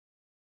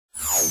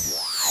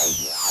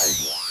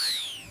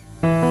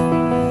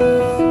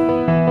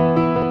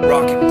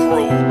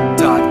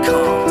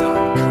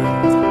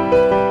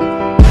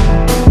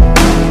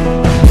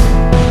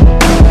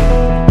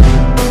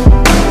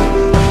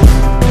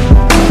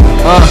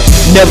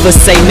Never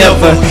say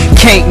never,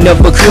 can't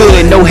never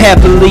could. No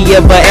happily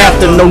ever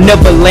after, no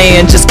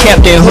Neverland, just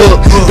Captain Hook.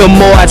 The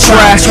more I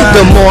try,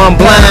 the more I'm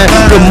blind.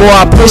 The more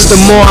I push, the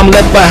more I'm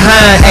left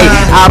behind. Ay,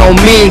 I don't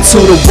mean to,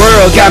 the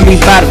world got me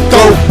by the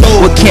throat.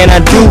 What can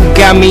I do?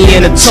 Got me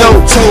in a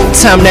choke.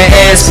 Time to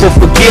ask for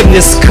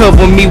forgiveness.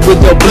 Cover me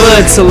with your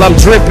blood till I'm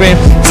dripping,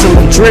 till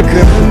I'm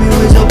dripping.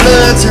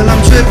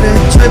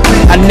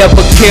 I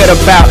never cared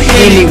about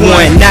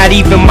anyone, not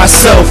even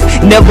myself.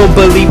 Never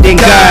believed in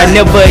God,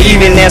 never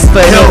even asked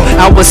for help.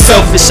 I was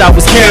selfish, I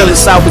was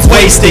careless, I was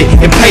wasted,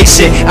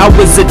 impatient. I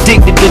was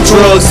addicted to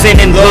drugs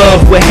and in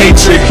love with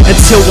hatred.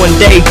 Until one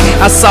day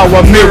I saw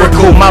a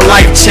miracle, my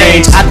life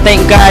changed. I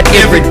thank God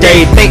every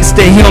day, thanks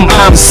to Him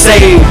I'm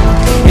saved.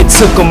 It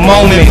took a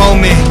moment,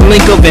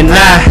 blink of an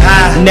eye.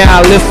 Now I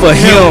live for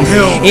Him,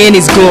 and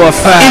He's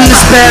glorified. In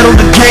this battle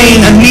to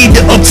gain, I need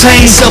to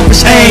obtain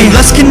selfish aim.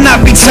 Lust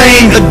cannot be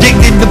tamed,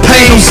 addicted to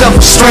pain, no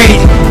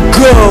self-restraint.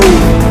 Go.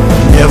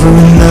 Never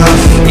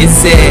enough. Is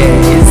it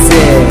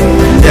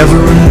never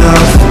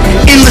enough?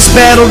 In this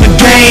battle to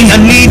gain, I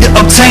need to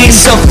obtain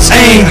selfish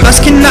aim.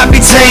 Lust cannot be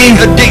tamed,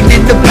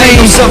 addicted to pain,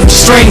 no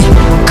self-restraint.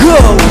 Go.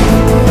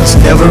 It's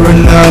never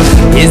enough.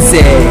 Is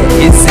it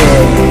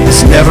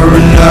It's never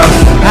enough.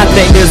 I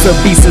think there's a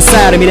beast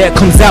inside of me that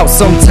comes out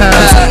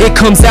sometimes. It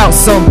comes out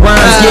some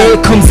rhymes, yeah,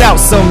 it comes out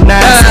some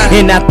nights.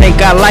 And I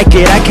think I like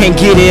it, I can't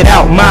get it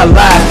out my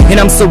life. And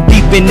I'm so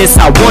deep in this,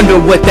 I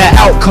wonder what the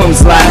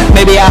outcome's like.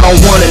 Maybe I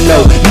don't wanna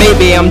know,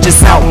 maybe I'm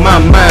just out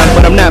my mind.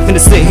 But I'm not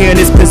finna sit here in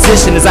this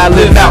position as I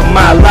live out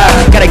my life.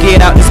 Gotta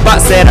get out this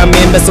box that I'm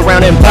in, mess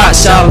around and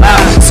box y'all out.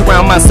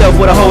 Surround myself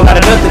with a whole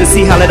lot of nothing to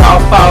see how it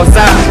all falls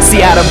out.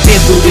 See, I've been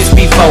through this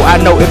before,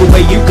 I know every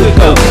way you could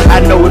go.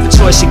 I know every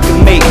choice you could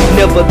make,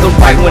 never the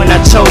right one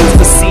I chose.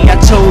 But see, I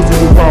chose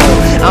it wrong,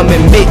 I'm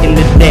admitting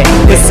to that.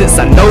 But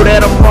since I know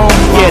that I'm wrong,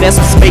 yeah, that's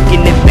what's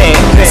making it bad.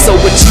 So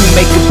what you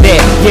make of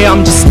that? Yeah,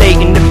 I'm just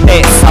stating the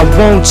facts. I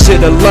want you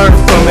to learn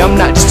from it, I'm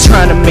not just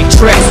trying to make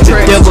tracks. The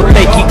devil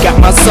think he got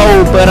my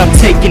soul, but I'm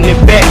taking it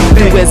back.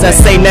 Do as I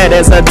say, not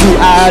as I do,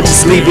 I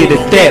just leave it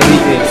at that.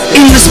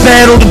 In this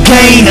battle to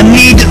gain, I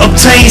need to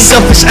obtain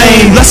selfish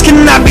aim. Lust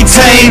cannot be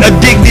tamed,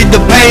 addicted to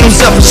pain,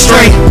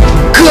 self-restraint.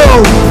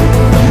 Go.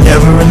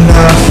 Never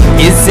enough.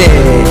 Is it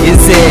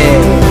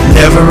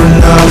never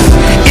enough?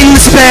 In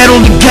this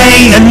battle to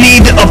gain, I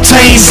need to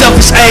obtain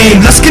selfish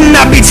aim. Lust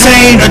cannot be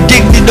tamed,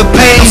 addicted to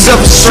pain,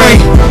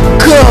 self-restraint.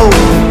 Go.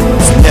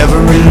 It's never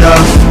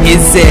enough.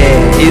 Is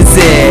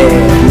it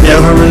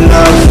never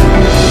enough?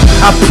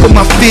 I put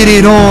my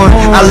fitted on,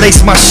 I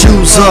lace my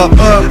shoes up.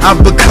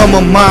 I've become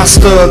a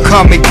monster,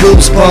 call me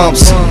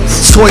Goosebumps.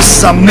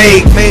 Choices I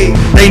make,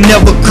 they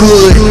never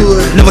good.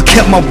 Never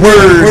kept my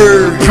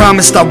word,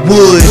 promised I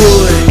would.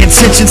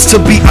 Intentions to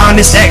be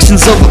honest,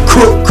 actions of a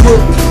crook.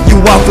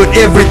 You offered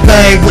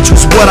everything, which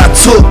was what I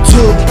took.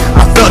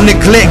 I felt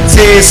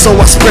neglected, so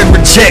I spread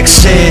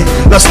rejection.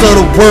 Lust of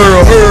the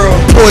world,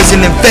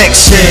 poison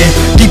infection.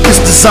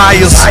 Deepest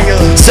desires,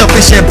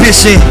 selfish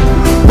ambition.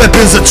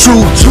 Weapons of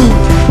truth,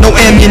 no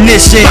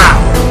ammunition.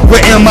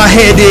 Where am I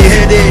headed?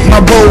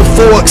 My road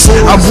forks.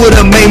 I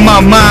would've made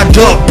my mind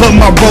up, but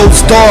my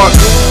road's dark.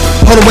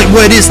 Hold on, wait,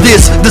 what is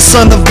this? The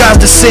Son of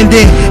God's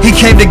descending. He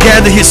came to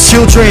gather His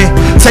children,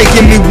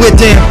 taking me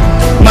with Him.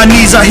 My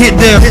knees, I hit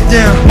them,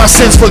 my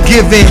sins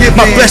forgiven.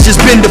 My flesh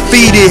has been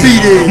defeated,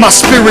 my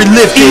spirit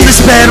lifted. In this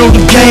battle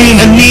to gain,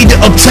 I need to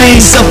obtain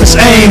selfish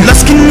aim.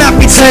 Lust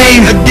cannot be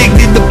tamed,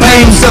 addicted to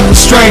pain,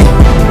 self-restraint.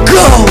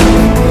 Go.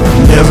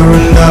 Never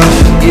enough.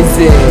 Is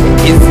it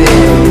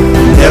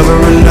never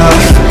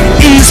enough?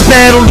 In this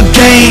battle to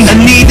gain, I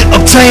need to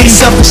obtain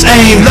selfish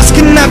aim. Lust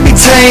cannot be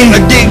tamed,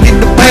 addicted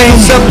to pain,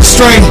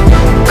 self-restraint.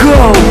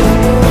 Go.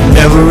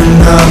 Never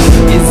enough.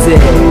 Is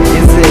it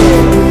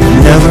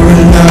never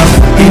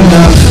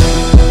enough?